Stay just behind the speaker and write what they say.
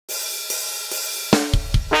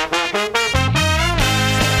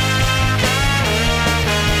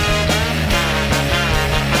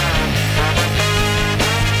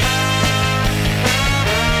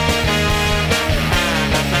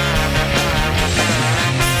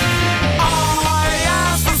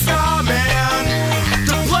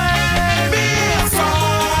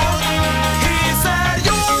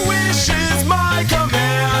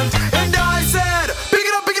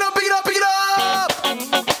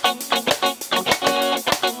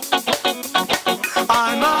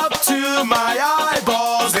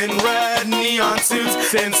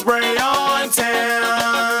and spray on tint.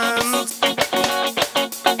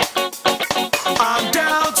 I'm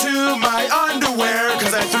down to my underwear,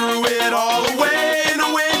 cause I threw it all away in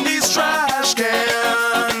a Wendy's trash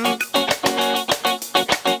can.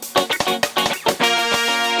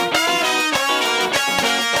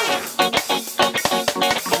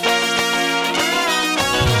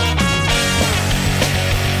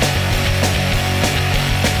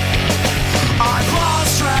 I've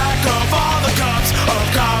lost track of all the cups of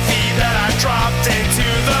coffee that I dropped into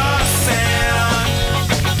the sand.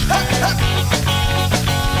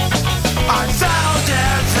 I found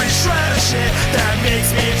every shred of shit that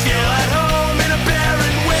makes me feel at home in a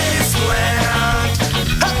barren wasteland.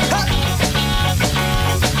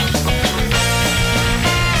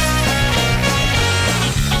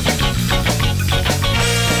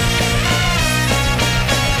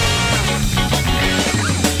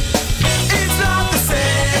 It's not the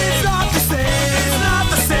same, it's not the same, it's not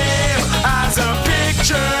the same as a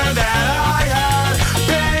picture that I had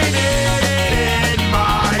painted in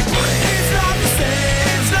my brain. It's not the same,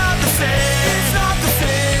 it's not the same, it's not the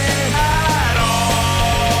same at all.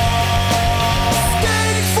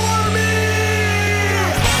 Skating for me.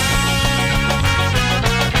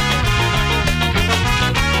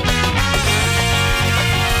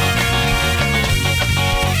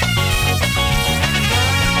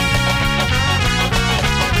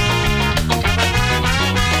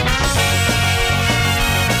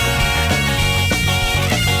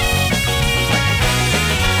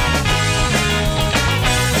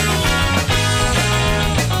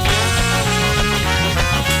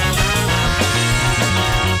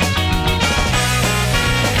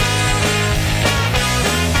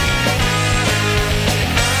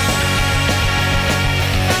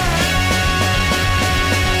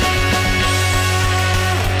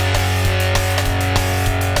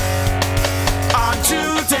 I'm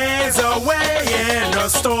 2 days away in a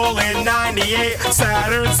stolen 98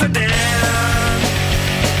 Saturn sedan.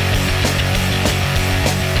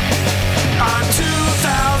 I'm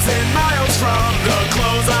 2,000 miles from the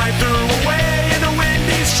clothes I threw away in a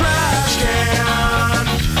Wendy's trash can.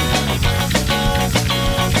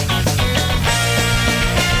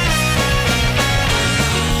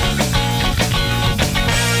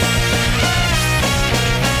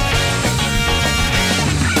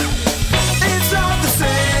 It's not the same,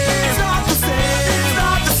 it's not the same, it's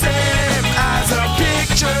not the same as a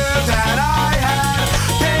picture that I had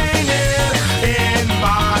painted in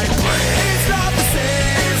my brain. It's not the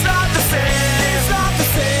same, it's not the same, it's not the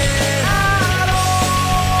same at all.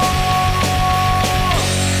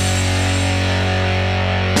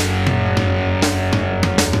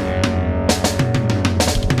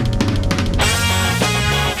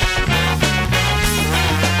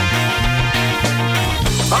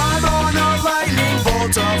 I'm on a lightning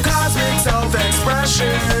bolt of cosmic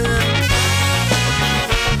self-expression.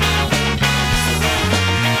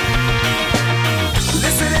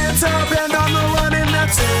 Listening to Bend on the Run and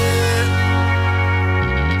that's it.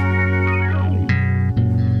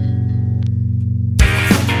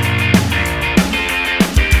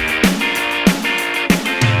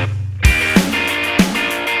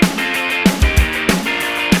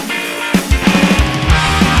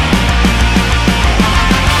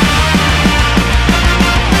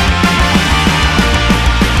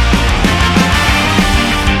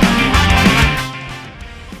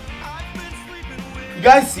 You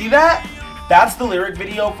guys see that? That's the lyric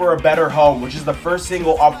video for A Better Home, which is the first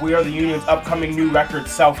single off We Are the Union's upcoming new record,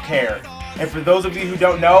 Self-Care. And for those of you who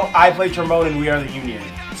don't know, I play trombone in We Are the Union.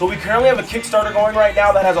 So we currently have a Kickstarter going right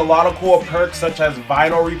now that has a lot of cool perks such as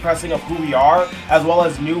vinyl repressing of Who We Are, as well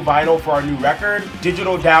as new vinyl for our new record,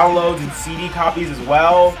 digital downloads and CD copies as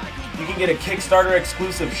well. You can get a Kickstarter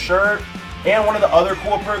exclusive shirt. And one of the other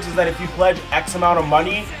cool perks is that if you pledge X amount of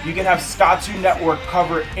money, you can have Skatunenetwork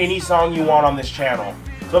cover any song you want on this channel.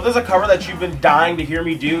 So if there's a cover that you've been dying to hear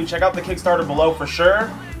me do, check out the Kickstarter below for sure.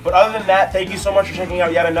 But other than that, thank you so much for checking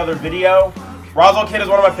out yet another video. Rozwell is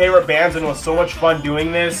one of my favorite bands and it was so much fun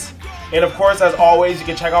doing this. And of course, as always, you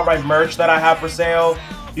can check out my merch that I have for sale.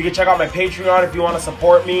 You can check out my Patreon if you want to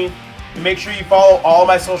support me. And make sure you follow all of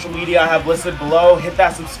my social media I have listed below. Hit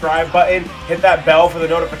that subscribe button, hit that bell for the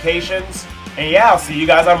notifications. And yeah, I'll see you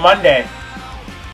guys on Monday.